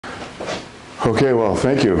Okay, well,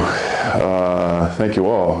 thank you. Thank you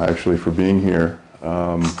all, actually, for being here.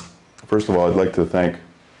 First of all, I'd like to thank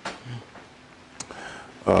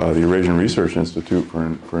the Eurasian Research Institute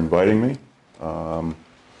for inviting me.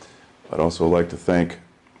 I'd also like to thank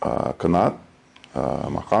Kanat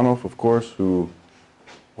Makhanov, of course, who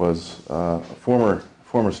was a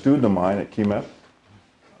former student of mine at KIMEP,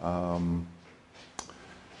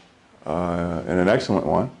 and an excellent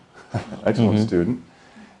one, excellent student.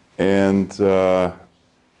 And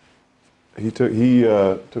he took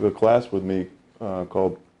a class with me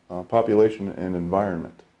called Population and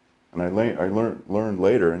Environment, and I learned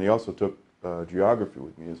later. And he also took geography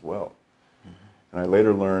with me as well. And I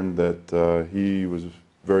later learned that he was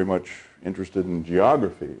very much interested in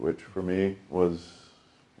geography, which for me was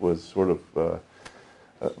sort of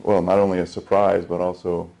well, not only a surprise but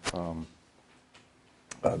also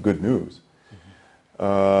good news.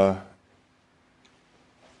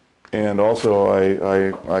 And also,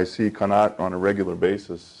 I see Kanat on a regular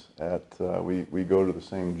basis at, we go to the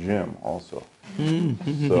same gym also.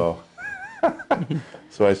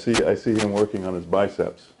 So I see him working on his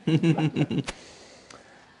biceps.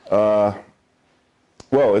 Well,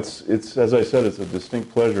 it's as I said, it's a distinct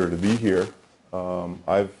pleasure to be here.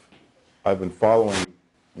 I've been following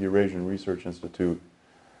the Eurasian Research Institute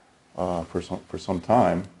for some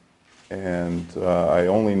time. And I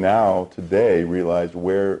only now today realized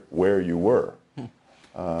where you were.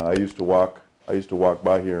 I used to walk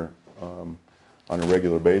by here on a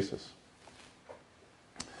regular basis.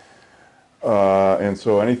 And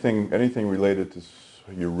so anything related to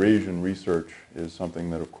Eurasian research is something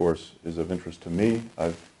that, of course, is of interest to me.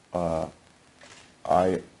 I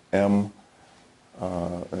am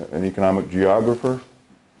an economic geographer,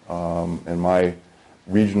 and my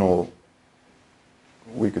regional,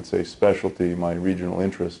 we could say, specialty, my regional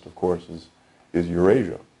interest, of course, is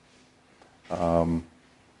Eurasia.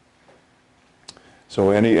 So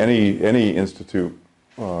any institute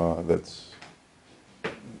that's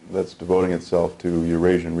devoting itself to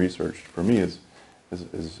Eurasian research, for me, is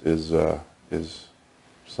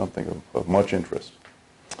something of much interest.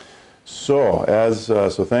 So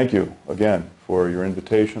so thank you again for your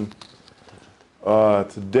invitation.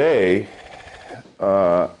 Today.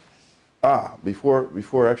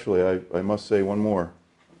 Before actually, I must say one more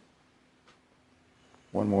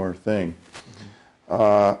thing.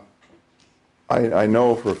 I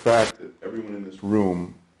know for a fact that everyone in this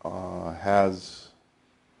room has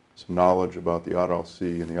some knowledge about the Aral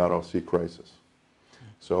Sea and the Aral Sea crisis.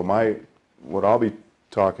 So what I'll be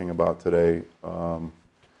talking about today,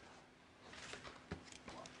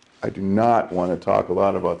 I do not want to talk a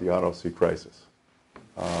lot about the Aral Sea crisis.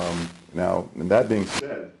 Now, and that being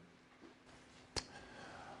said,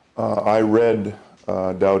 I read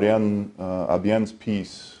Daurian Abien's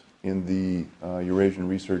piece in the Eurasian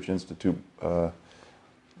Research Institute, the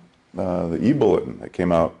e-bulletin that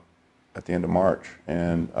came out at the end of March,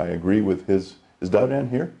 and I agree with his. Is Daurian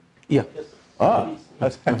here? Yeah. Yes.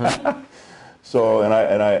 So, and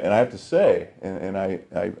I have to say, and I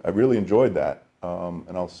really enjoyed that,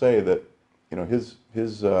 and I'll say that, you know, his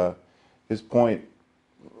point,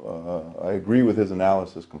 I agree with his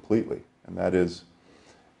analysis completely, and that is,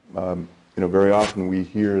 you know, very often we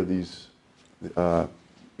hear these, you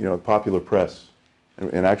know, popular press,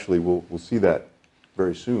 and actually we'll see that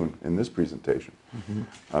very soon in this presentation.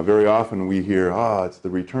 Very often we hear, it's the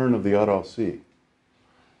return of the Aral Sea,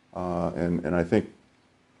 and I think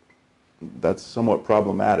that's somewhat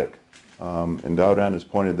problematic. And Daurian has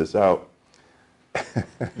pointed this out.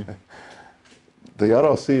 The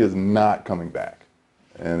Aral Sea is not coming back,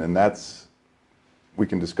 and that's, we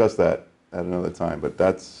can discuss that at another time, but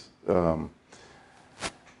that's,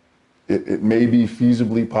 it may be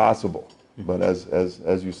feasibly possible, but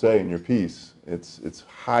as you say in your piece, it's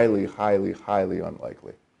highly, highly, highly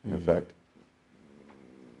unlikely. In fact,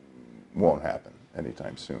 won't happen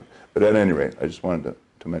anytime soon. But at any rate, I just wanted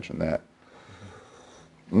to mention that.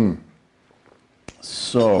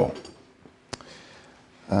 So,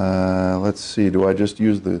 let's see, do I just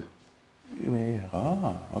use the... You may,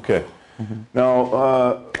 yeah. Okay.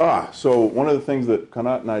 Now, so one of the things that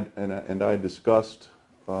Kanat and I discussed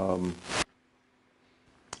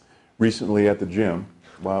recently at the gym,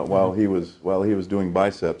 while he was doing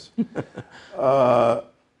biceps, he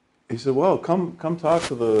said, "Well, come talk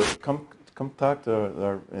to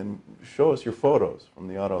and show us your photos from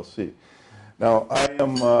the Aral Sea." Now, I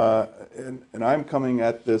am, and I'm coming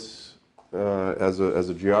at this as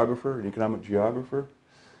a geographer, an economic geographer,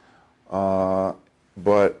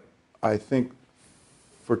 but I think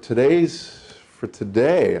for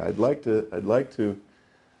today, I'd like to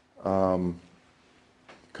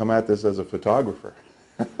come at this as a photographer.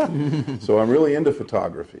 So I'm really into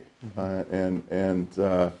photography,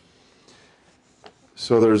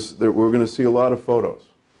 so we're going to see a lot of photos,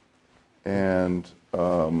 and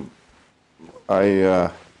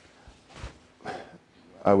I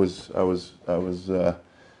was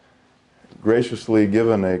graciously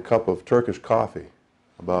given a cup of Turkish coffee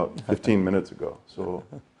about 15 minutes ago, so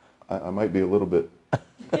I might be a little bit.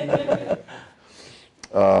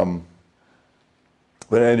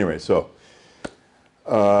 But anyway, so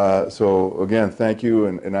again, thank you,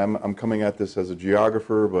 and I'm coming at this as a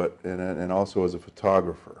geographer, and also as a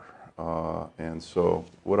photographer, and so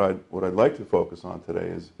what I'd like to focus on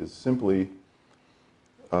today is simply,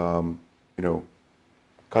 you know,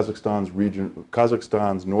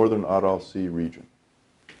 Kazakhstan's northern Aral Sea region,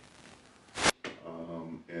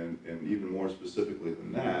 and even more specifically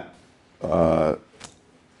than that,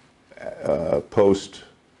 post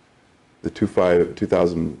the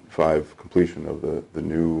 2005 completion of the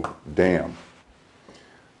new dam,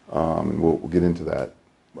 and we'll get into that.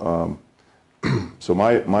 So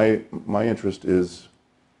my interest is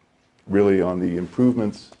really on the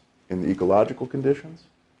improvements in the ecological conditions,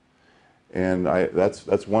 and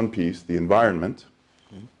that's one piece, the environment,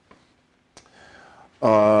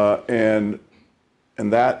 and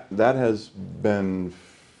that has been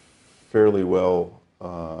fairly well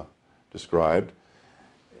described.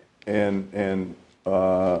 And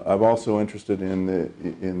I'm also interested in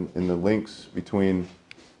the links between,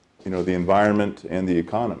 you know, the environment and the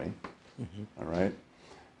economy. All right,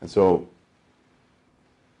 and so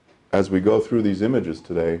as we go through these images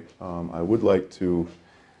today, I would like to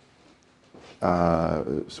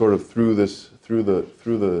sort of through the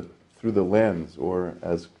lens, or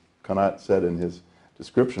as Kanat said in his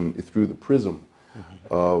description, through the prism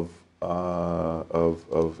of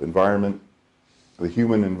environment, the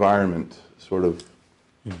human environment sort of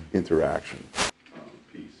interaction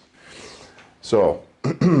piece. So,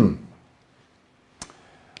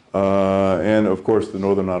 and of course the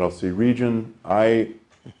northern Aral Sea region. All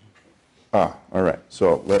right.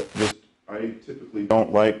 So I typically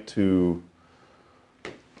don't like to.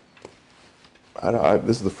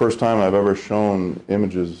 This is the first time I've ever shown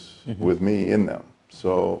images with me in them.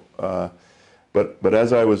 So, but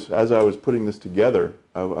as I was putting this together,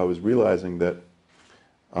 I was realizing that,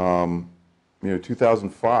 you know,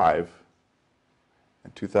 2005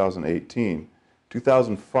 and 2018.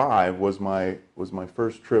 2005 was my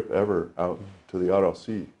first trip ever out to the Aral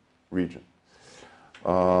Sea region.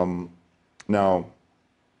 Now,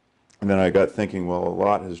 and then I got thinking, well, a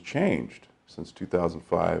lot has changed since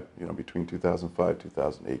 2005. You know, between 2005 and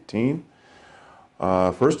 2018.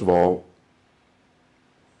 First of all,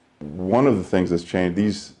 one of the things that's changed,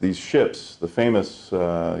 these ships, the famous, you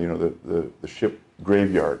know, the ship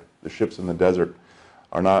graveyard, the ships in the desert,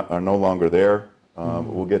 are no longer there.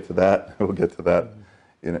 We'll get to that. We'll get to that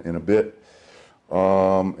in a bit.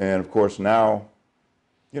 And of course now,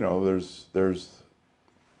 you know, there's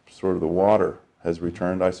sort of the water has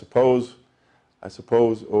returned. I suppose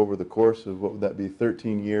over the course of, what would that be,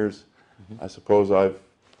 13 years, I suppose I've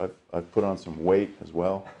put on some weight as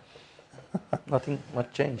well. Nothing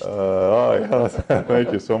much changed. Oh yeah,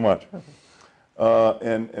 thank you so much.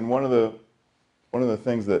 And one of the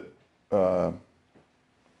things that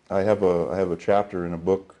I have a chapter in a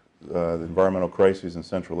book, The Environmental Crises in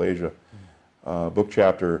Central Asia, book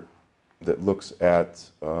chapter that looks at,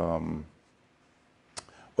 well,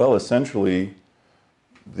 essentially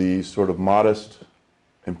the sort of modest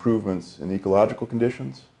improvements in ecological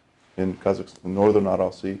conditions in Kazakhstan, northern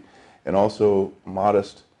Aral Sea, and also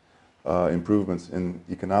modest improvements in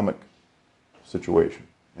economic situation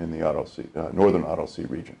in the Aral Sea, northern Aral Sea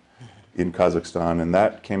region in Kazakhstan, and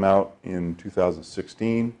that came out in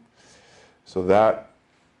 2016. So that's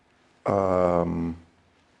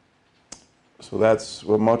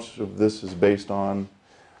what much of this is based on,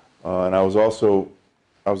 and I was also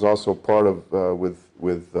part of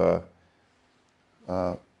with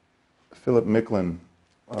Philip Micklin,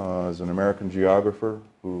 is an American geographer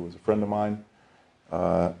who was a friend of mine.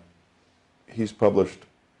 He's published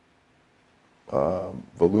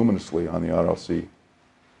voluminously on the Aral Sea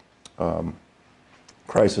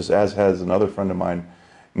crisis, as has another friend of mine,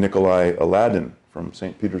 Nikolai Aladin from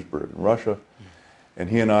St. Petersburg in Russia. And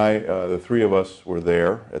he and I, the three of us, were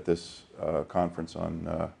there at this conference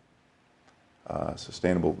on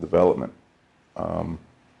sustainable development. And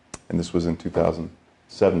this was in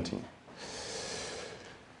 2017.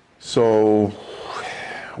 So,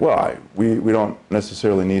 well, we don't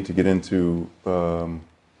necessarily need to get into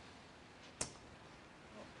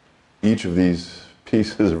each of these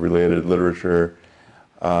pieces of related literature.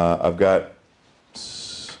 I've got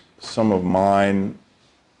some of mine,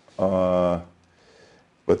 but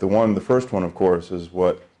the first one, of course, is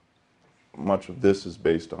what much of this is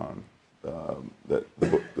based on, the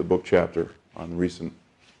book chapter on recent,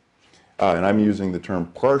 and I'm using the term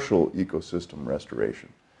partial ecosystem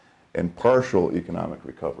restoration and partial economic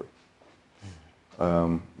recovery,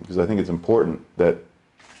 because I think it's important that,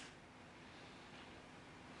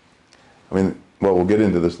 I mean, well, we'll get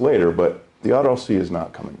into this later, but the Aral Sea is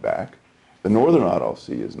not coming back. The northern Aral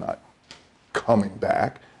Sea is not coming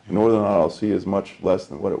back. The northern Aral Sea is much less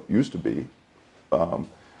than what it used to be.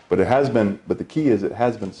 But it has been, but the key is it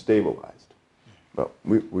has been stabilized. But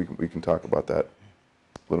we can talk about that a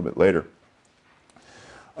little bit later.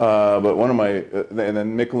 But one of my, and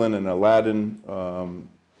then Micklin and Aladdin,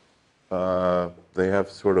 they have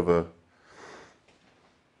sort of a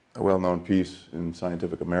well-known piece in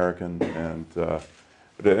Scientific American, and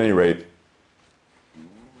but at any rate,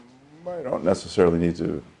 I don't necessarily need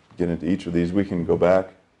to get into each of these. We can go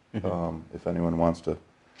back if anyone wants to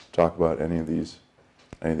talk about any of these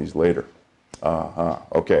later.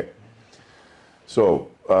 Okay. So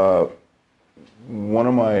one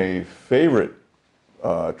of my favorite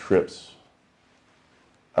trips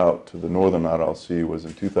out to the northern Aral Sea was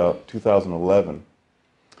in 2011,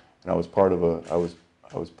 and I was part of a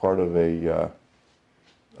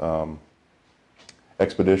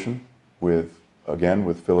expedition with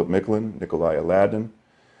Philip Micklin, Nikolai Aladdin,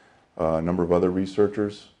 a number of other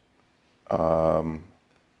researchers,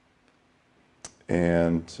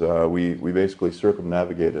 and we basically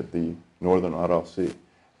circumnavigated the northern Aral Sea,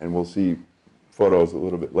 and we'll see photos a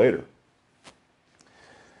little bit later.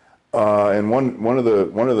 And one of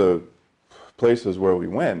the places where we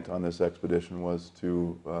went on this expedition was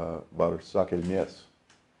to Barsakelmes,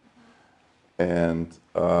 and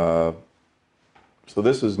so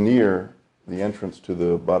this is near the entrance to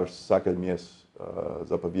the Barsakelmes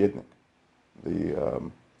Zapoviednik,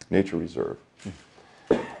 the nature reserve.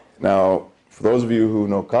 Now, for those of you who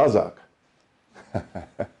know Kazakh,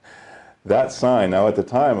 that sign, now at the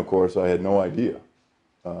time, of course, I had no idea.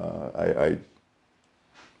 I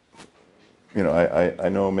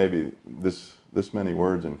know maybe this many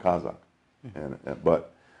words in Kazakh,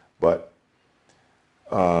 but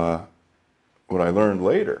what I learned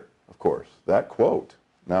later, of course, that quote.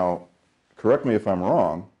 Now, correct me if I'm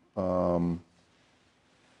wrong.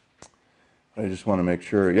 I just want to make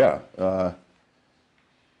sure. Yeah,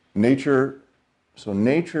 nature. So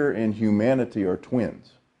nature and humanity are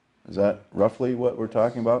twins. Is that roughly what we're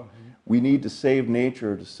talking about? Mm-hmm. We need to save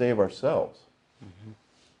nature to save ourselves. Mm-hmm.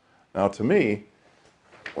 Now, to me,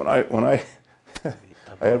 when I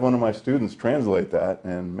I had one of my students translate that,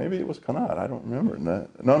 and maybe it was Kanat, I don't remember. No,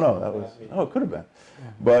 that was, it could have been.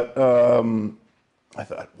 But I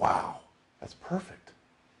thought, wow, that's perfect,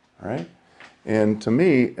 all right? And to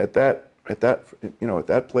me, at that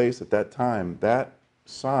place, at that time, that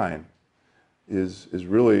sign is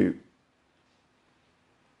really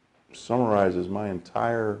summarizes my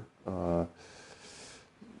entire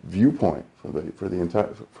viewpoint for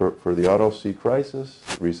the Aral Sea crisis,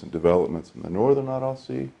 recent developments in the northern Aral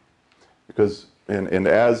Sea, because and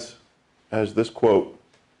as this quote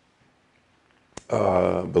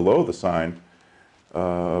below the sign,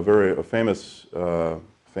 a famous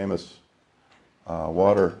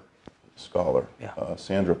water scholar,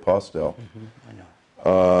 Sandra Postel, I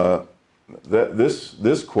know.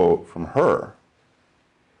 This quote from her.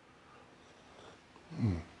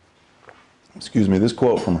 Excuse me, this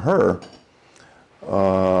quote from her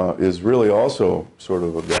is really also sort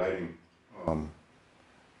of a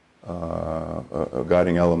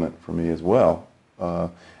guiding element for me as well,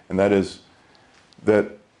 and that is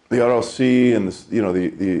that the Aral Sea and the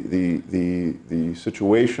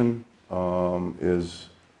situation is,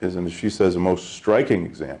 and she says, a most striking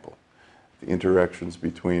example, the interactions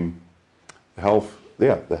between the health of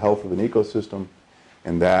an ecosystem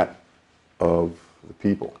and that of the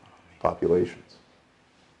people. Populations,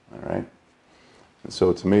 all right? And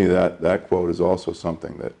so to me, that quote is also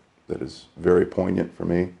something that is very poignant for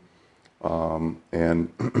me. And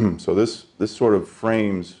so this sort of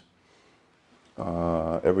frames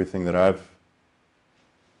everything that I've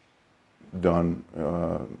done,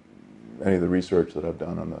 any of the research that I've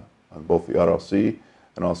done on both the Aral Sea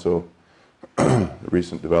and also the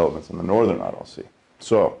recent developments in the northern Aral Sea.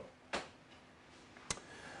 So,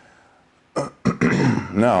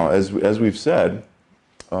 now, as we've said,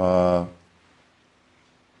 and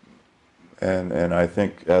I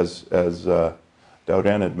think as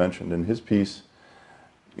Daudan had mentioned in his piece,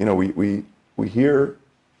 we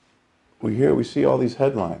see all these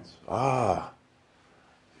headlines.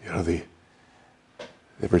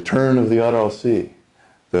 The return of the Aral Sea,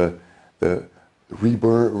 the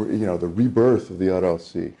rebirth, the rebirth of the Aral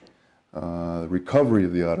Sea, the recovery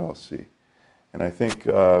of the Aral Sea. And I think,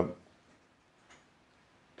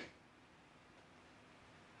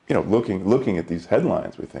 looking at these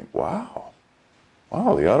headlines, we think, wow,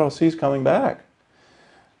 the Aral Sea is coming back.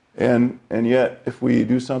 And yet, if we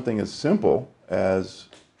do something as simple as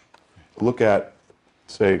look at,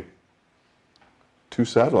 say, 2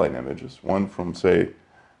 satellite images, one from, say,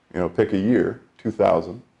 pick a year,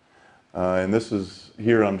 2000, and this is,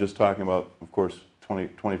 here I'm just talking about, of course,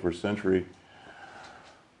 21st century.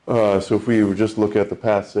 So if we would just look at the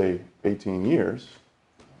past, say, 18 years,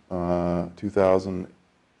 2000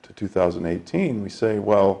 to 2018, we say,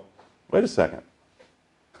 well, wait a second.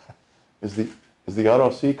 Is the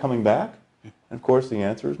Aral Sea coming back? And of course, the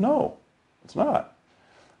answer is no, it's not.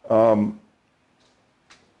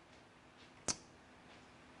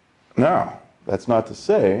 Now, that's not to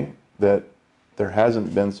say that there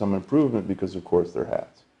hasn't been some improvement, because of course there has.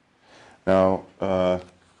 Now,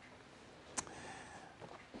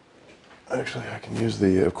 actually I can use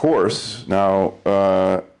the of course. Now,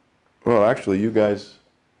 well, actually you guys,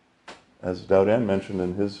 as Dowden mentioned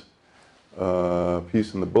in his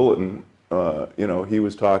piece in the bulletin, he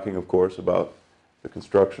was talking, of course, about the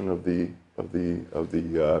construction of the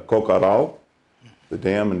Aral, the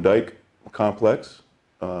dam and dike complex,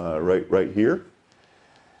 right here,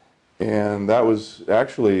 and that was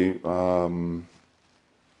actually, of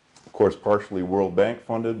course, partially World Bank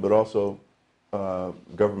funded, but also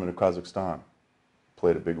government of Kazakhstan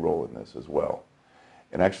played a big role in this as well.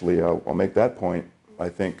 And actually, I'll make that point. I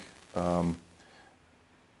think,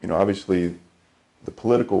 obviously, the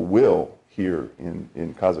political will here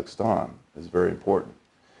in Kazakhstan is very important.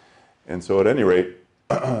 And so at any rate,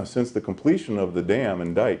 since the completion of the dam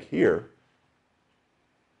and dike here,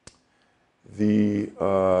 the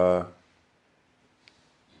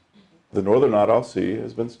northern Aral Sea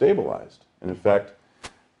has been stabilized. And in fact,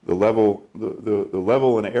 the level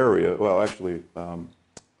and area, well, actually,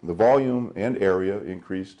 the volume and area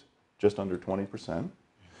increased just under 20%.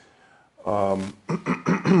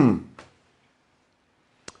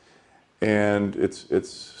 And it's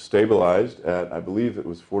stabilized at, I believe it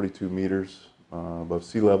was 42 meters above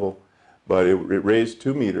sea level, but it raised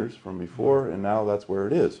 2 meters from before, and now that's where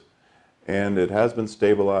it is. And it has been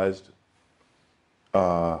stabilized,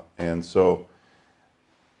 and so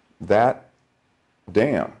that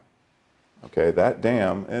dam,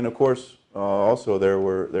 and of course also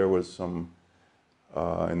there was some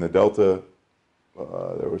in the delta,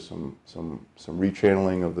 there was some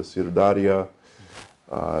rechanneling of the Sirdaria,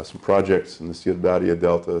 some projects in the Sirdaria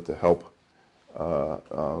Delta to help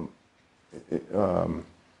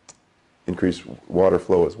increase water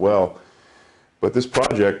flow as well. But this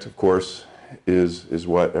project, of course, is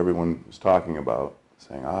what everyone was talking about,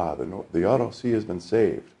 saying, the Aral Sea has been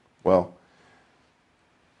saved. Well,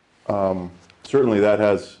 certainly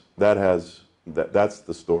that's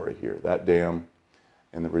the story here, that dam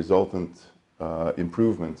and the resultant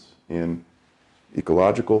improvements in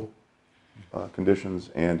ecological conditions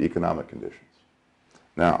and economic conditions.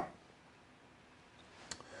 Now,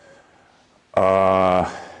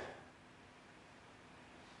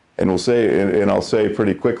 and I'll say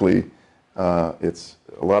pretty quickly, it's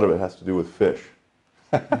a lot of it has to do with fish.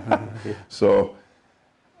 So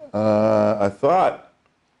I thought,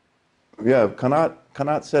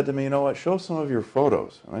 Kanat said to me, show some of your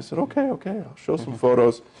photos. And I said, okay, I'll show some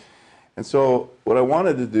photos. And so what I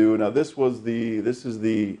wanted to do, now this is the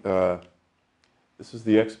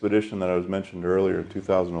expedition that I was mentioned earlier in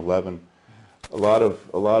 2011. A lot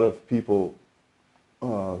of people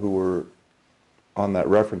who were on that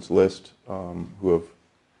reference list, who have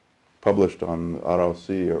published on Aral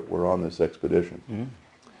Sea, were on this expedition.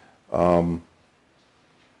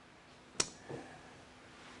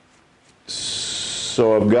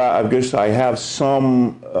 So I have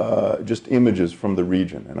some just images from the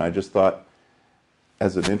region, and I just thought,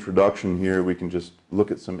 as an introduction here, we can just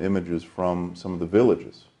look at some images from some of the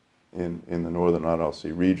villages in the northern Aral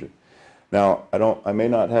Sea region. Now, I may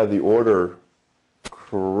not have the order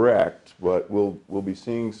correct, but we'll be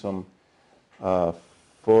seeing some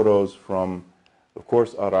photos from, of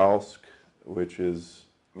course, Aralsk, which is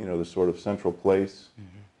the sort of central place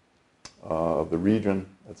of the region.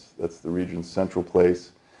 That's the region's central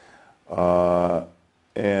place,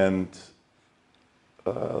 and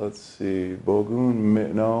let's see,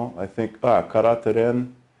 Bogun. No, I think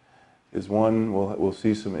Karateren is one. We'll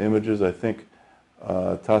see some images. I think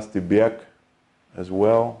Tastibiek as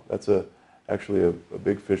well. That's actually a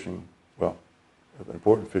big fishing, an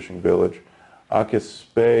important fishing village.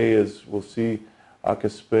 Akispe we'll see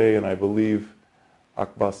Akispe, and I believe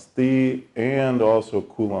Akbasti, and also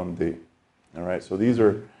Kulandi. All right, so these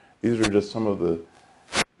are just some of the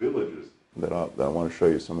villages that I want to show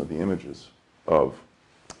you some of the images of.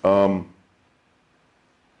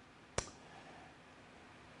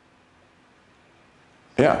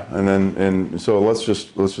 Yeah, and so let's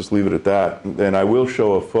just leave it at that. And I will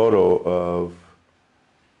show a photo of,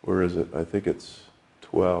 where is it? I think it's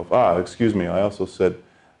 12. Excuse me. I also said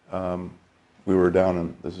we were down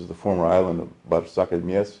in, this is the former island of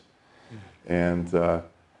Barsakadmies, and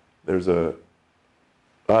there's a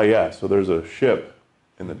so there's a ship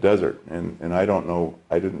in the desert, and I didn't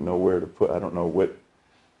know where to put. I don't know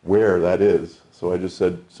where that is. So I just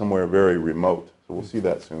said somewhere very remote. So we'll see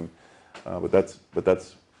that soon. But that's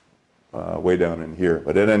way down in here.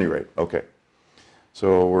 But at any rate, okay.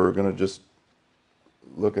 So we're going to just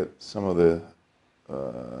look at some of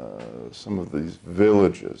these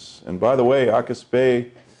villages. And by the way,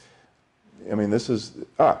 Akaspe, I mean, this is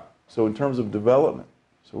so in terms of development.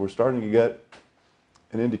 So we're starting to get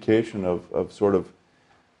an indication of sort of,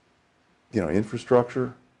 you know,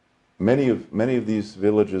 infrastructure. Many of these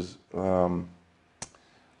villages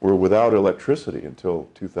were without electricity until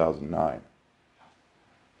 2009,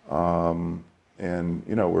 and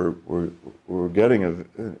you know we're getting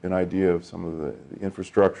an idea of some of the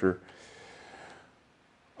infrastructure.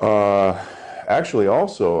 Actually,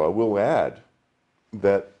 also I will add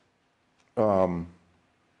that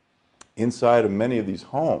inside of many of these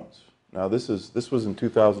homes. Now this was in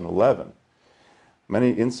 2011.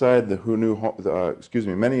 Many inside the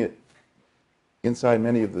inside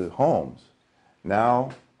many of the homes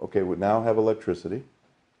now. Okay, we now have electricity,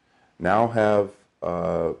 now have,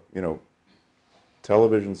 you know,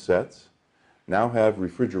 television sets, now have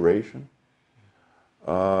refrigeration,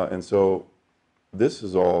 and so this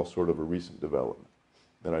is all sort of a recent development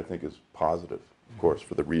that I think is positive, of course,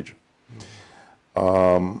 for the region.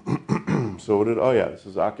 So this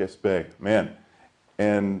is Akaspe, man,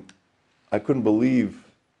 and I could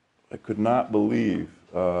not believe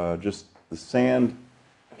just the sand.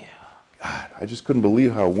 God, I just couldn't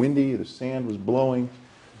believe how windy the sand was blowing.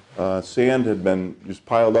 Sand had been just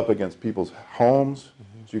piled up against people's homes,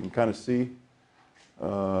 so you can kind of see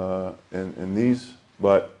in these.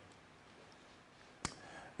 But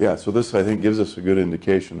yeah, so this I think gives us a good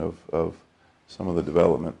indication of some of the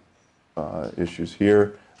development issues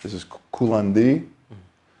here. This is Kulandi.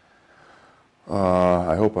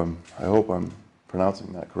 I hope I'm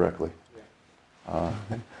pronouncing that correctly.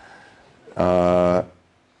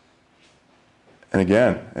 And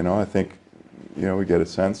again, you know, I think, you know, we get a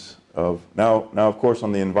sense of now of course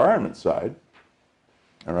on the environment side,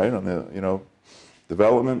 all right, on the, you know,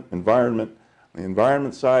 development, environment. On the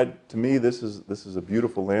environment side, to me, this is a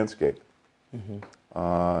beautiful landscape, and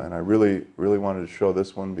I really wanted to show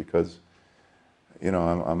this one because, you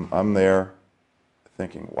know, I'm there,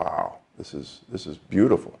 thinking, wow, this is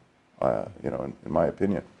beautiful, you know, in my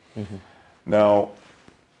opinion. Now,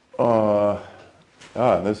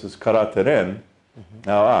 this is Karateren.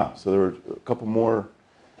 Now, so there were a couple more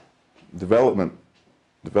development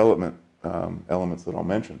elements that I'll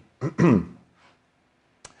mention.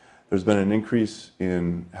 There's been an increase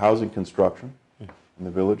in housing construction in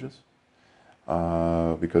the villages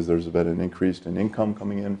because there's been an increase in income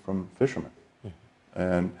coming in from fishermen.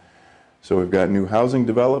 And so we've got new housing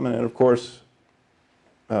development, and of course,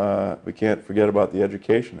 we can't forget about the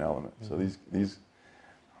education element. So these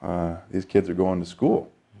kids are going to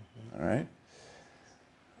school, all right?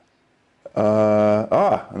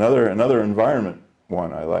 Another environment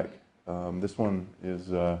one I like. This one is,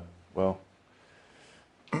 well,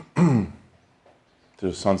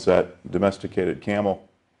 there's sunset, domesticated camel.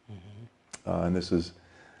 And this is,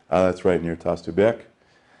 that's right near Tastubek.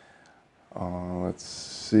 Let's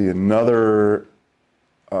see, another,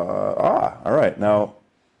 all right, now,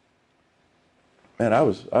 man, I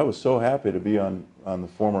was so happy to be on the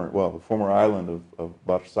former island of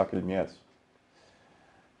Barsakadmies.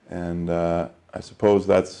 And I suppose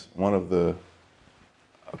that's one of the,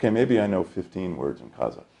 okay, maybe I know 15 words in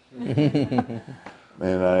Kazakh.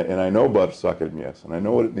 and I know Barsakadmies, and I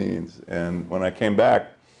know what it means. And when I came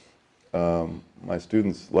back, my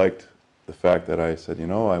students liked the fact that I said, you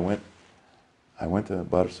know, I went to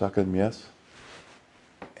Barsakadmies,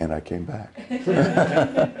 and I came back.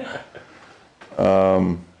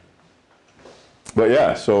 But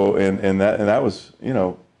yeah, so and that was, you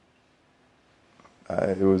know,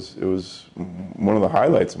 it was one of the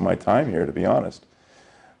highlights of my time here, to be honest.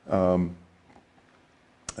 And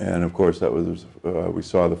of course, that was we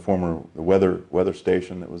saw the weather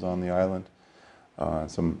station that was on the island,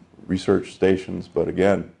 some research stations. But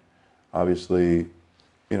again, obviously,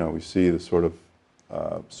 you know, we see the sort of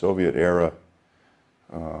Soviet era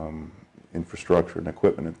infrastructure and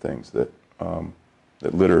equipment and things that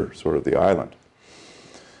that litter sort of the island.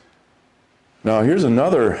 Now here's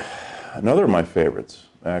another of my favorites.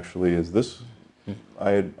 Actually, is this.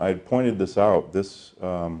 I had pointed this out. This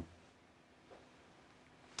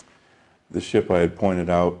this ship I had pointed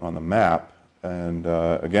out on the map, and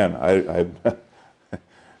again, I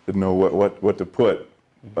didn't know what to put,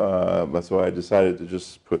 so I decided to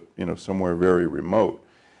just put somewhere very remote.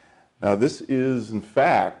 Now this is in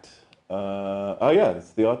fact, oh yeah,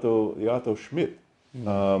 it's the Otto Schmidt,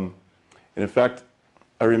 and in fact,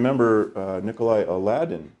 I remember Nikolai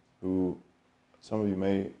Aladin, who some of you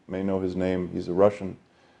may know his name. He's a Russian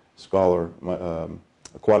scholar,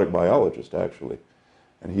 aquatic biologist actually,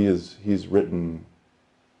 and he's written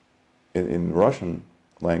in Russian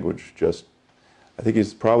language. I think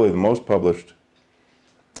he's probably the most published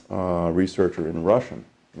researcher in Russian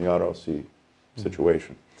in the Aral Sea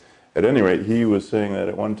situation. At any rate, he was saying that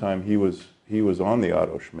at one time he was on the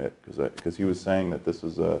Otto Schmidt because he was saying that this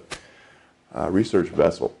is a research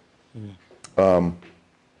vessel.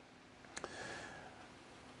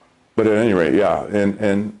 But at any rate, yeah,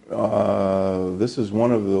 and this is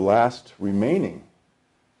one of the last remaining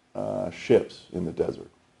ships in the desert.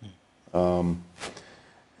 And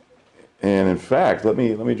in fact, let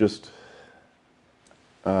me just,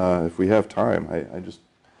 if we have time,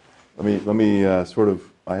 let me sort of,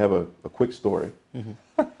 I have a quick story.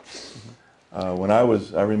 I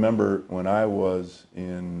remember when I was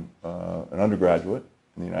an undergraduate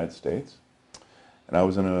in the United States, and I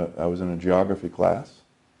was in a geography class,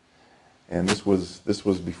 and this was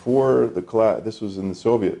before the class. This was in the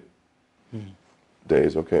Soviet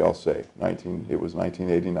days. Okay, I'll say it was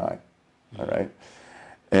 1989. All right,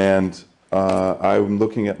 and I'm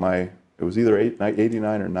looking at it was either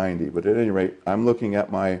 89 or 90, but at any rate, I'm looking at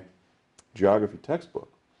my geography textbook,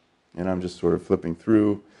 and I'm just sort of flipping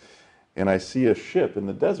through, and I see a ship in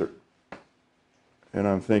the desert, and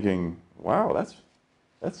I'm thinking, wow, that's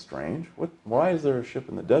strange. Why is there a ship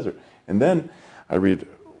in the desert? And then I read,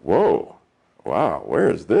 whoa, wow, where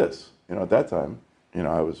is this? At that time,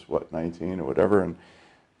 I was 19 or whatever, and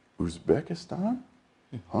Uzbekistan?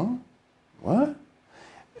 Huh? What?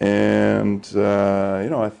 And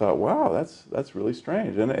I thought, wow, that's really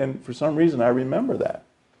strange, and for some reason I remember that.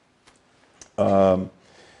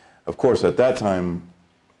 Of course, at that time,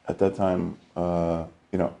 I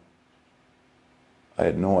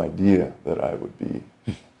had no idea that I would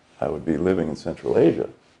be living in Central Asia.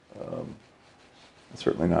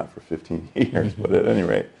 Certainly not for 15 years, but at any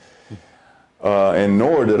rate, and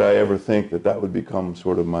nor did I ever think that would become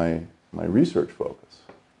sort of my research focus.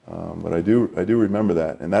 But I do remember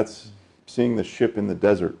that, and that's seeing the ship in the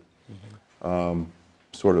desert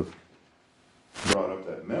sort of brought up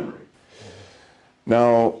that memory.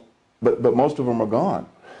 Now, but most of them are gone,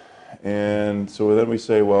 and so then we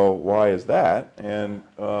say, well, why is that? And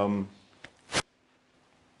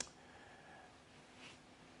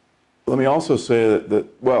let me also say that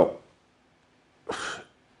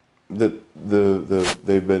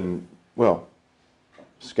they've been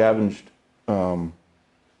scavenged. Been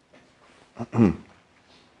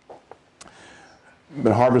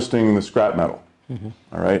harvesting the scrap metal.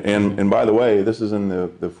 All right, and by the way, this is in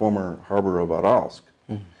the former harbor of Aralsk,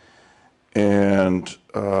 and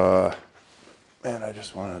man, I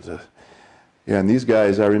just wanted to, and these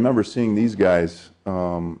guys, I remember seeing these guys,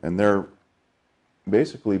 and they're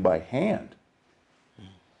basically by hand.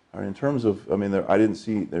 In terms of, I didn't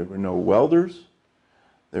see, there were no welders,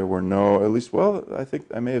 there were no, at least, I think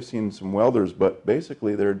I may have seen some welders, but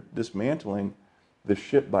basically they're dismantling the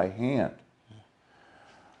ship by hand.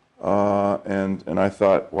 And I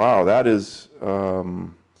thought, wow, that is,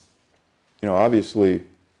 obviously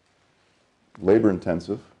labor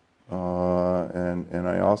intensive, and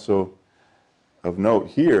I also, of note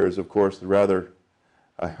here is, of course,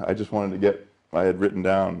 I just wanted to get, I had written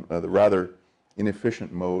down the rather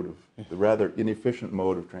inefficient mode of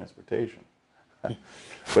transportation.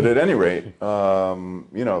 But at any rate, so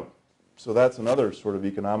that's another sort of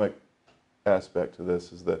economic aspect to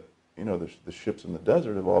this, is that the ships in the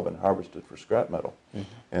desert have all been harvested for scrap metal,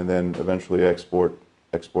 and then eventually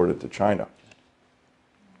exported to China.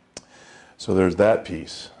 So there's that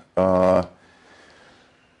piece. Now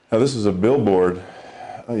this is a billboard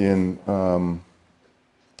in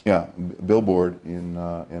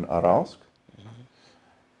Aralsk,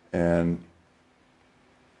 and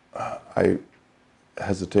I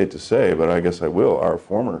hesitate to say, but I guess I will. Our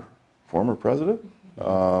former president,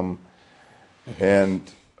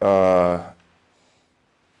 and I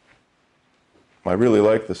really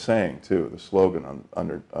like the saying too, the slogan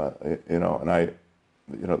under, and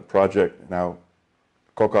you know, the project now,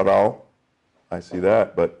 Kokaral, I see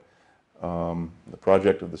that, but the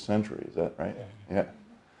project of the century, is that right? Yeah.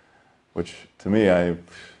 Which to me,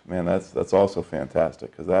 man, that's also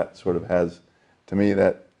fantastic, because that sort of has, to me,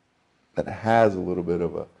 that has a little bit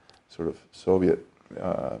of a sort of Soviet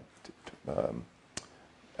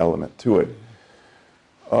element to it.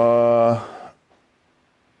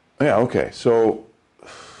 Yeah, okay, so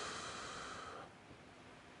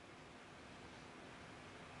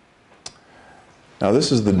now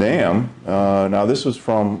this is the dam. Now this was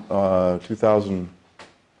from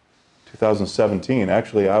 2017.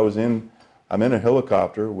 Actually, I'm in a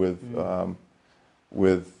helicopter with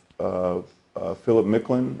Philip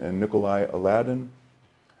Miklin and Nikolai Aladin,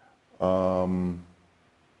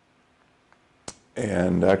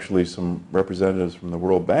 and actually some representatives from the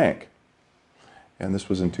World Bank. And this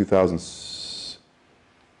was in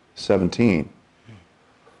 2017.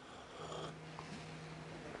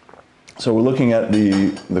 So we're looking at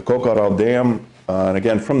the Kokaral Dam, and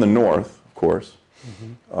again from the north, of course.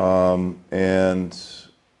 And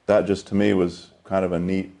that just to me was kind of a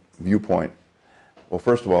neat viewpoint. Well,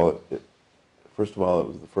 first of all, it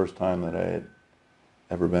was the first time that I had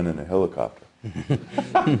ever been in a helicopter.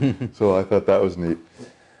 So I thought that was neat.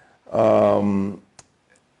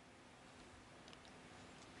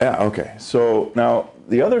 Yeah, okay. So now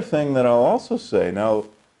the other thing that I'll also say, now,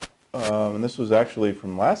 and this was actually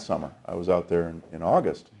from last summer, I was out there in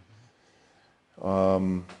August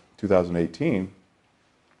 2018,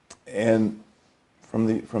 and from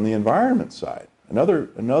the environment side,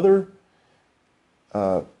 another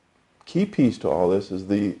key piece to all this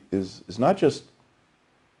is not just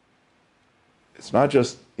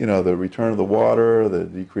you know, the return of the water, the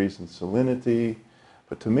decrease in salinity,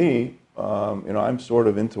 but to me, you know, I'm sort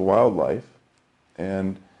of into wildlife,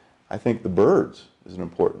 and I think the birds is an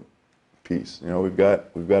important piece. You know, we've got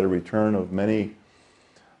a return of many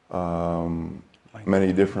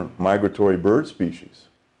different migratory bird species,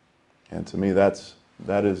 and to me that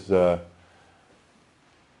is of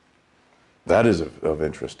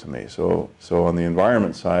interest to me. So on the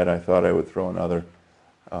environment side, I thought I would throw another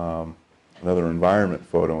environment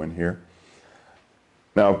photo in here.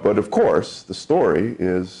 Now, but of course, the story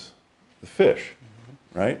is the fish,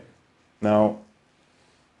 right? Now,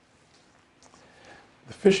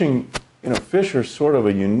 the fishing, you know, fish are sort of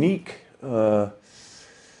a unique, I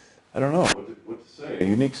don't know what to say, a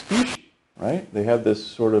unique species, right? They have this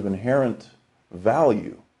sort of inherent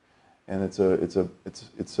value, and it's a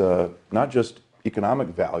not just economic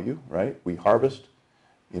value, right? We harvest,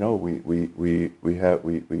 you know, we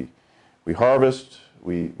harvest,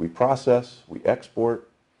 we process, we export.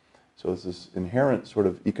 So there's this inherent sort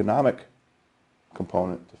of economic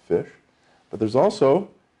component to fish, but there's also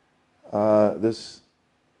this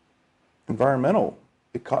environmental,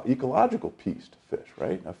 ecological piece to fish,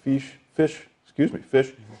 right? Now, fish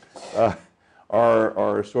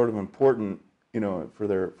are sort of important, you know, for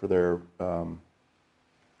their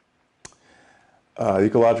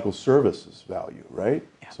ecological services value, right?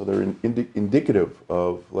 Yeah. So they're indicative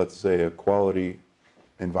of, let's say, a quality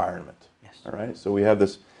environment. Yes. All right. So we have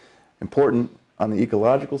this important on the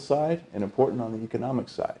ecological side and important on the economic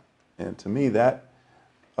side, and to me that,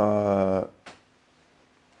 well,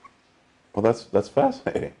 that's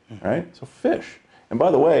fascinating, right? So fish, and by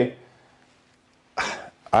the way,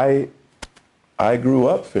 I grew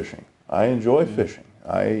up fishing. I enjoy fishing.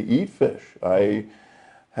 I eat fish. I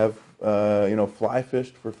have you know, fly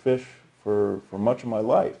fished for fish for much of my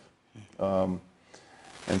life, and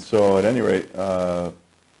so at any rate,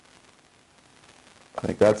 I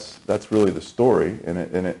think that's really the story, and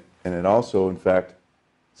it also, in fact,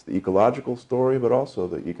 it's the ecological story, but also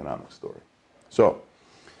the economic story. So,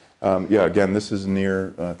 yeah, again, this is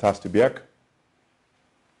near Tastybiek,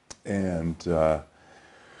 and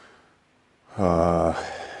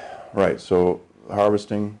right. So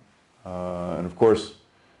harvesting, and of course,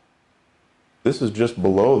 this is just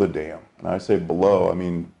below the dam, and I say below, I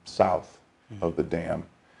mean south of the dam,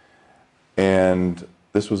 and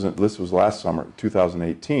this was last summer,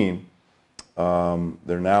 2018.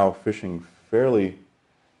 They're now fishing fairly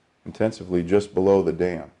intensively just below the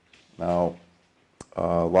dam. Now,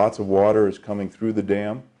 lots of water is coming through the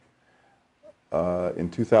dam. In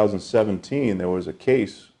 2017, there was a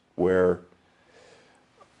case where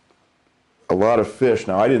a lot of fish,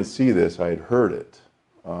 now I didn't see this, I had heard it,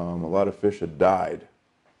 a lot of fish had died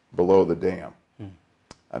below the dam.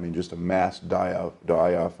 I mean, just a mass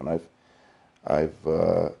die-off, and I've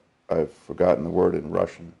forgotten the word in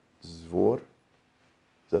Russian. Zvor? Is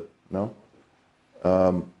that, no?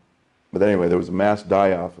 But anyway, there was a mass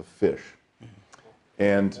die-off of fish.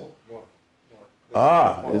 And,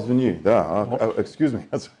 Ah, is venu. Excuse me.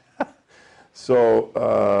 So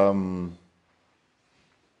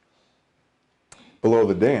below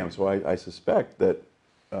the dam. So I suspect that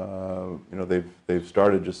you know they've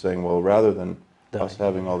started just saying, well, rather than us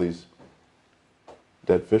having all these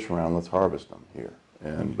dead fish around, let's harvest them here.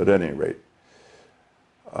 And but at any rate,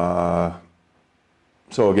 so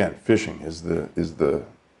again, fishing is the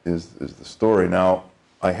story. Now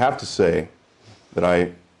I have to say that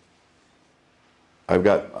I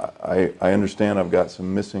understand I've got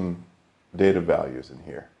some missing data values in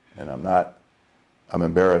here, and I'm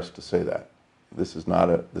embarrassed to say that. This is not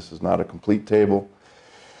a complete table.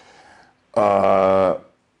 Now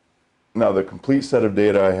the complete set of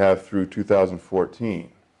data I have through 2014,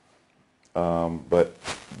 but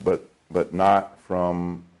not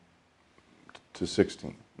from to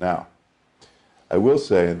 16. Now, I will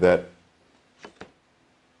say that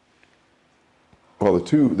well,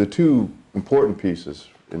 the two important pieces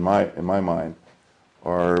in my mind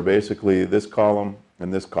are basically this column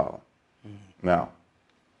and this column. Mm-hmm. Now,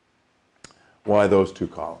 why those two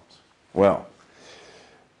columns? Well,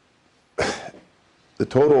 the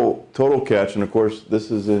total catch, and of course this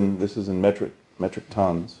is in metric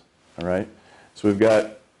tons. All right, so we've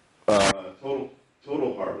got total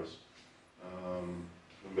harvest from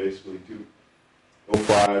basically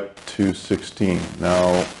 205 to 16.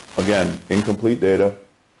 Now, again, incomplete data.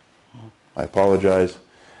 I apologize,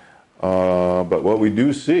 but what we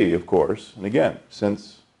do see, of course, and again,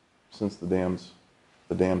 since the dam's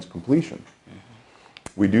completion,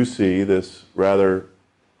 we do see this rather,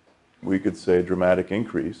 we could say, dramatic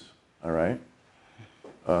increase. All right,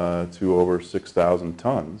 to over 6,000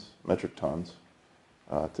 tons, metric tons,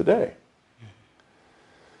 today.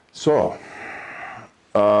 So,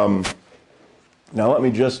 now let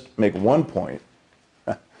me just make one point.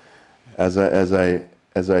 As I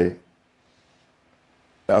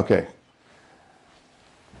okay.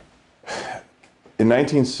 In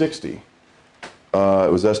 1960,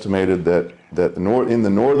 it was estimated that in the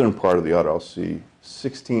northern part of the Aral Sea,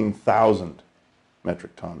 16,000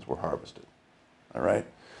 metric tons were harvested. All right,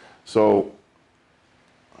 so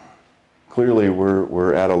clearly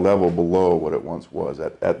we're at a level below what it once was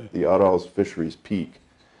at the Aral's fisheries peak,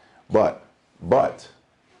 but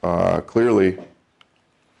clearly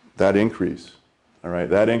that increase, all right,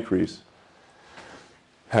 that increase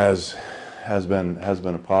has been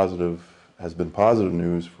positive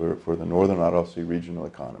news for the northern Aral Sea regional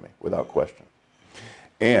economy, without question.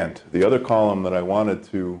 And the other column that I wanted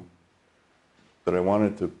to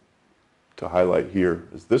highlight here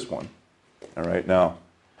is this one. All right, now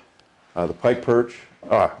the pike perch.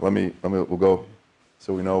 We'll go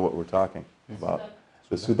so we know what we're talking about.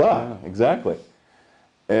 The sudak, exactly.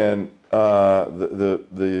 And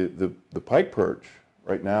the pike perch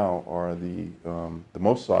right now are the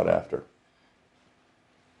most sought after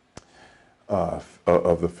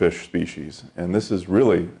of the fish species, and this is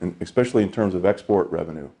really, especially in terms of export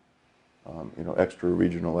revenue, you know, extra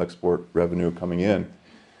regional export revenue coming in.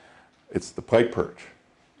 It's the pike perch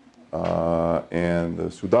and the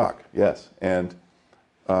sudak, yes, and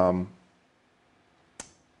at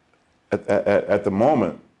the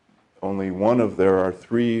moment, only there are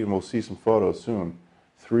three, and we'll see some photos soon,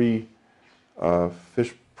 three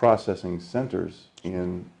fish processing centers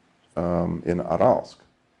in Aralsk.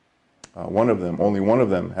 Only one of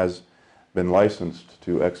them has been licensed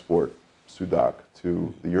to export sudak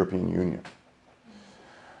to the European Union.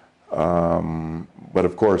 But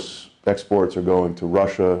of course, exports are going to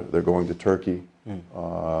Russia, they're going to Turkey,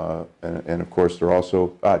 and of course they're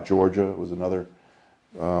also, Georgia was another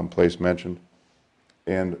place mentioned,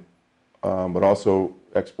 and but also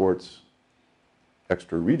exports,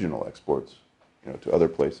 extra regional exports, you know, to other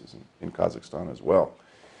places in Kazakhstan as well.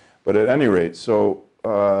 But at any rate, so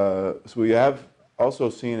we have also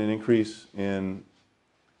seen an increase in,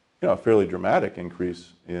 you know, a fairly dramatic increase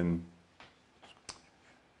in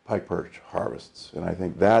pike perch harvests, and I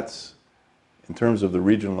think that's, in terms of the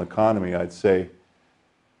regional economy, I'd say,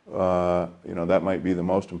 you know, that might be the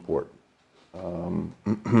most important,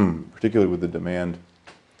 particularly with the demand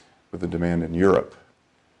in Europe.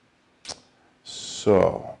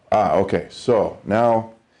 So, okay, so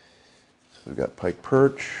now we've got pike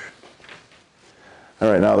perch. All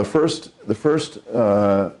right, now the first let's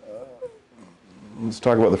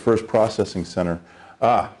talk about the first processing center.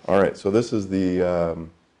 All right, so this is the,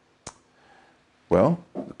 the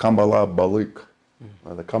Kambala Balik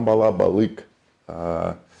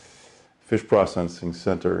fish processing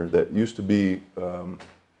center that used to be,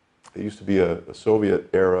 it used to be a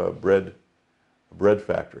Soviet-era bread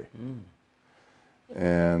factory.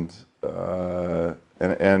 And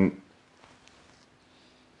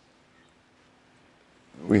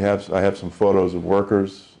I have some photos of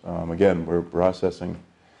workers. Again, we're processing.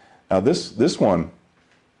 Now this one,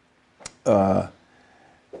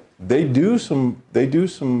 they do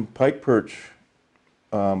some pike perch,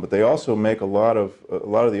 but they also make a lot of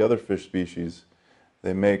the other fish species.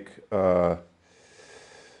 They make some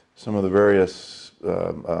of the various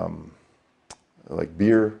like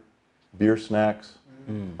beer snacks,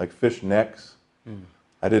 like fish necks.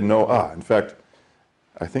 I didn't know. In fact,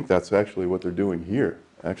 I think that's actually what they're doing here.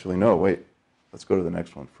 Actually, no, wait. Let's go to the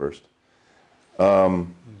next one first. Yeah,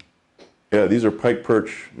 these are pike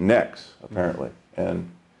perch necks, apparently. And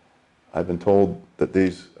I've been told that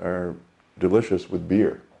these are delicious with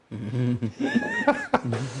beer.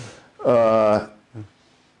 But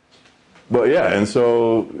yeah, and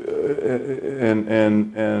so,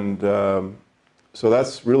 so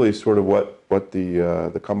that's really sort of what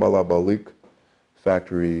the Kambala Balik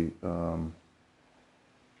factory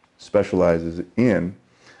specializes in.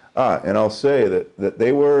 And I'll say that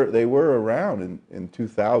they were around in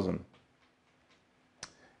 2000,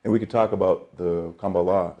 and we could talk about the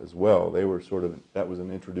Kambala as well. They were sort of, that was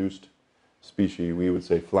an introduced species, we would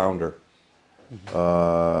say flounder,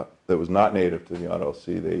 that was not native to the Aral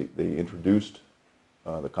Sea. They introduced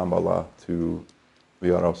the Kambala to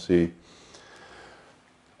the Aral Sea.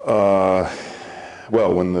 Well,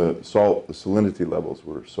 when the salinity levels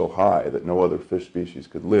were so high that no other fish species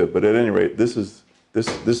could live. But at any rate, this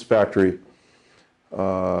factory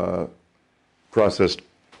processed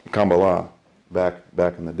Kambala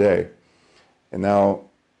back in the day. And now,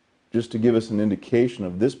 just to give us an indication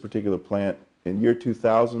of this particular plant, in year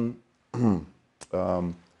 2000, it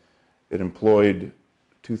employed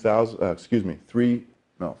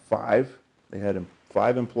 5. They had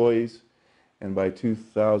 5 employees, and by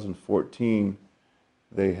 2014,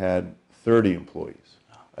 they had 30 employees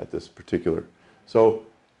at this particular. So,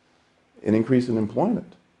 an increase in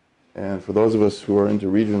employment. And for those of us who are into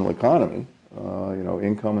regional economy, you know,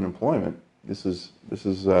 income and employment, this is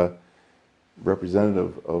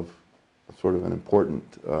representative of sort of an important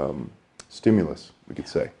stimulus, we could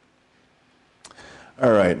say.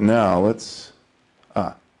 All right, now let's.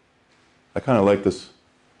 I kind of like this.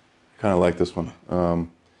 One.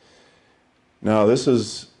 Now this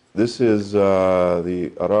is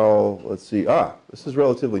the Aral. Let's see. This is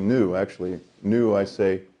relatively new, actually. New, I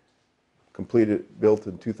say. Built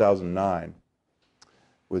in 2009,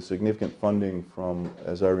 with significant funding from,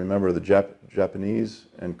 as I remember, the Japanese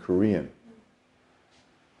and Korean,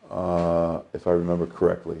 if I remember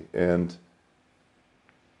correctly, and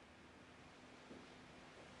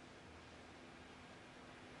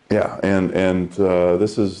yeah, and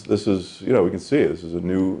this is you know, we can see this is a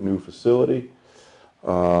new facility,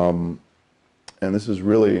 and this is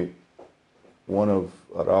really one of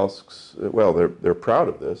Aralsk's, well, they're proud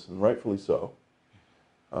of this, and rightfully so.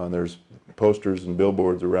 There's posters and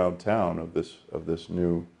billboards around town of this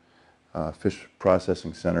new fish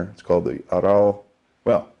processing center. It's called the Aral,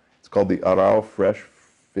 it's called the Aral Fresh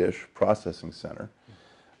Fish Processing Center.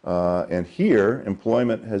 And here,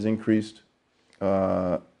 employment has increased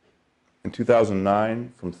in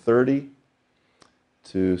 2009 from 30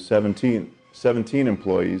 to 17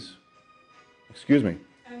 employees. Excuse me.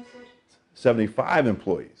 75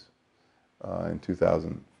 employees in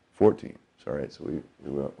 2014. Sorry, so we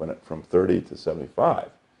went from 30 to 75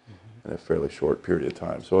 in a fairly short period of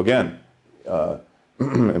time. So again,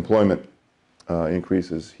 employment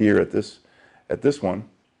increases here at this one,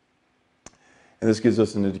 and this gives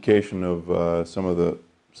us an indication of some of the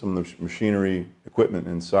machinery, equipment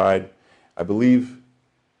inside. I believe,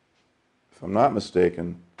 if I'm not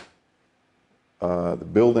mistaken, the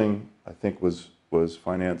building I think was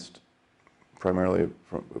financed primarily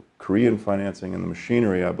from Korean financing, and the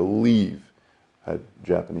machinery, I believe, had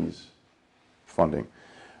Japanese funding.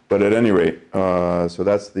 But at any rate, so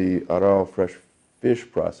that's the Aral Fresh Fish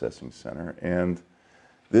Processing Center, and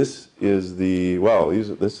this is the,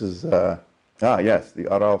 this is, yes, the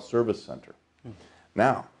Aral Service Center.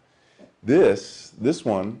 Now, this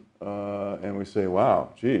one, and we say,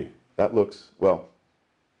 wow, gee, that looks, well,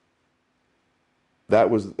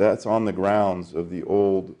 that's on the grounds of the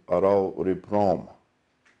old Aral Riprom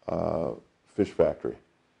fish factory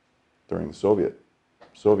during the Soviet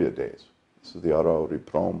days. This is the Aral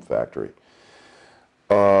Riprom factory.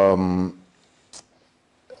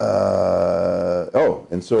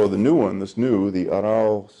 And so the new one, the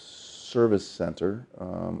Aral Service Center,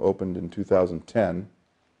 opened in 2010.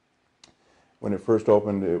 When it first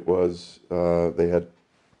opened, it was they had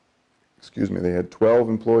 12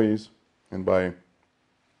 employees, and by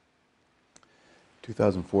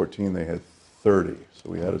 2014 they had 30.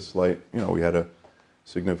 So we had a slight, we had a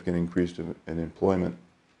significant increase in employment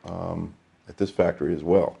at this factory as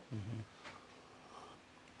well.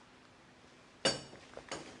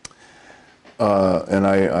 And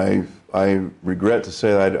I regret to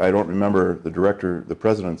say that I don't remember the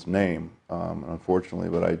president's name, unfortunately,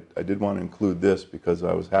 but I did want to include this because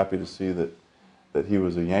I was happy to see that he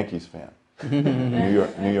was a Yankees fan,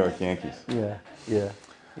 New York Yankees. Yeah, yeah,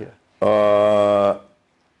 yeah.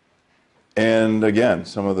 And again,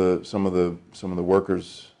 some of the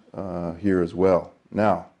workers here as well.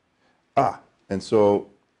 Now, and so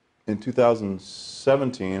in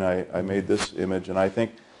 2017, I made this image, and I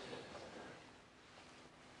think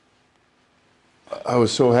I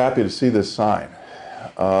was so happy to see this sign.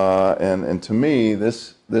 And to me,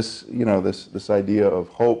 this idea of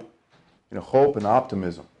hope, hope and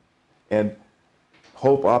optimism, and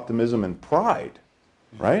hope, optimism, and pride,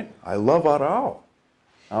 right? I love Aral.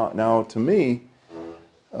 Now, to me,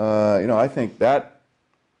 I think that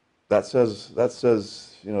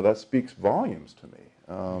speaks volumes to me.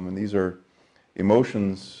 And these are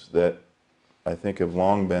emotions that I think have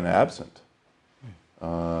long been absent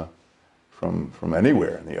from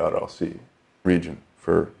anywhere in the Aral Sea region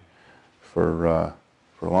for a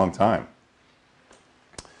long time.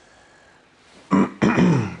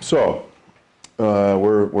 So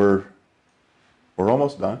we're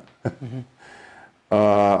almost done.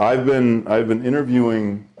 I've been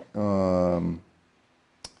interviewing.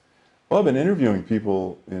 I've been interviewing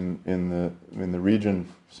people in the region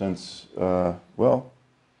since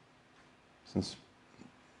since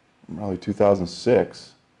probably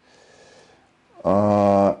 2006.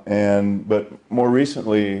 But more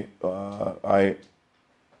recently,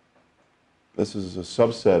 this is a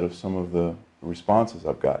subset of some of the responses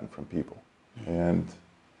I've gotten from people. And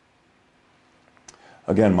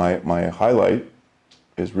again, my highlight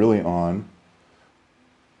is really on,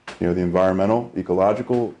 the environmental,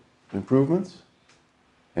 ecological improvements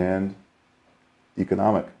and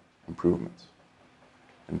economic improvements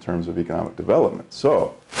in terms of economic development.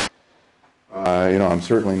 So, I'm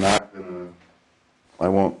certainly not gonna. I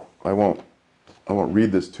won't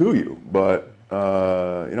read this to you, but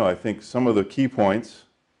I think some of the key points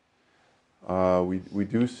we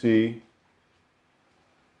do see.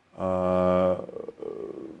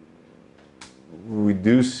 We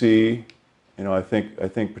do see, I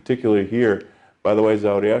think particularly here. By the way,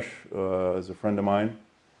 Zauriash is a friend of mine,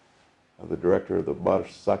 the director of the Bar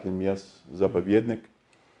Sakin Mies Zapovednik.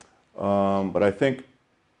 But I think,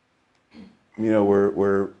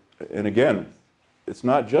 we're and again, it's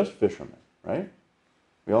not just fishermen, right?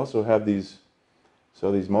 We also have these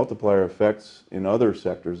multiplier effects in other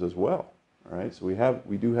sectors as well, right? So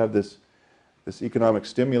we do have this economic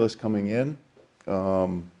stimulus coming in,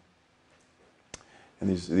 and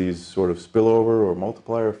these sort of spillover or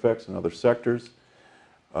multiplier effects in other sectors,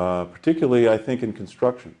 particularly I think in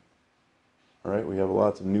construction. All right, we have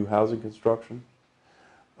lots of new housing construction,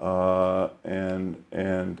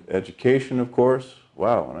 and education, of course.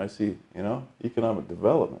 Wow, and I see, economic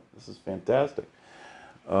development. This is fantastic.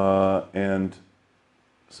 And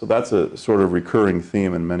so that's a sort of recurring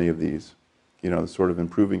theme in many of these, the sort of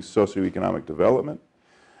improving socioeconomic development.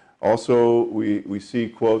 Also, we see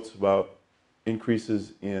quotes about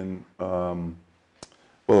increases in, of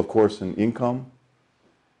course, in income,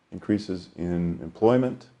 increases in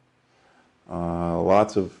employment.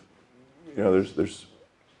 Lots of, there's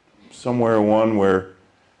somewhere one where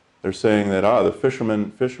they're saying that the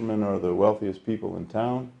fishermen are the wealthiest people in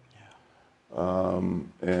town,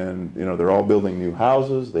 and they're all building new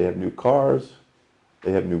houses, they have new cars,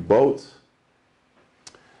 they have new boats.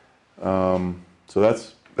 So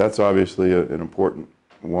that's obviously an important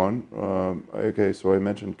one. Okay, so I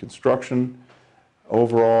mentioned construction.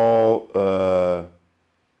 Overall,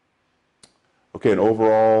 an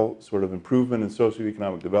overall sort of improvement in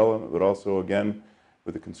socioeconomic development, but also again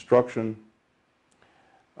with the construction.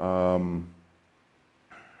 I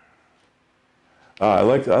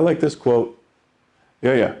like this quote.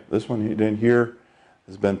 Yeah, this one you didn't hear.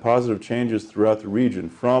 There's been positive changes throughout the region,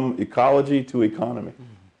 from ecology to economy.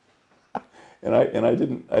 And I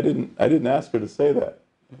didn't ask her to say that,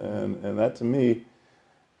 and that to me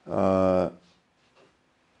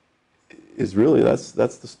is really that's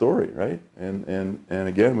the story, right? And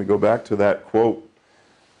again, we go back to that quote.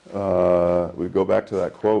 With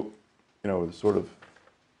sort of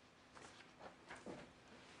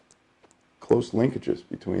close linkages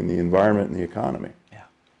between the environment and the economy. Yeah.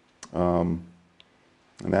 And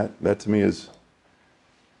that to me is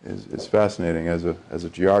fascinating as a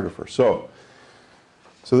geographer. So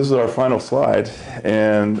this is our final slide,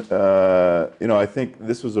 and I think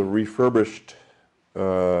this was a refurbished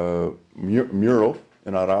mural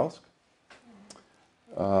in Aralsk.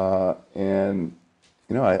 And,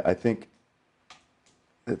 you know, I think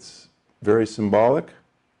it's very symbolic.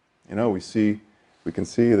 You know, we can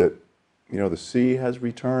see that, you know, the sea has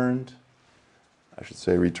returned. I should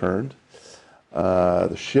say returned.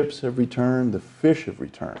 The ships have returned. The fish have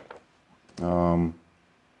returned. And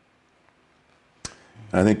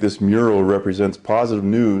I think this mural represents positive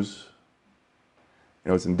news. You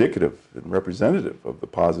know, it's indicative and representative of the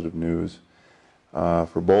positive news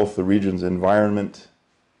for both the region's environment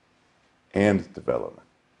and development.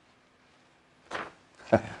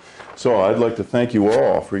 So I'd like to thank you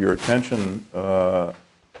all for your attention,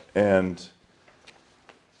 and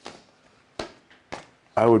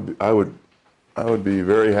I would be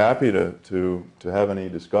very happy to have any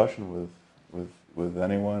discussion with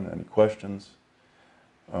anyone, any questions.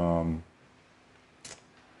 You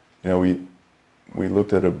know, we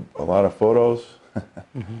looked at a lot of photos,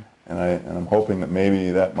 and I'm hoping that maybe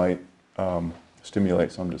that might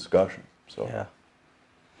stimulate some discussion. So Yeah.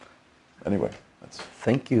 anyway, that's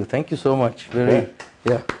Thank you so much. Very,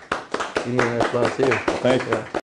 yeah. Give me an applause here. thank you. Yeah.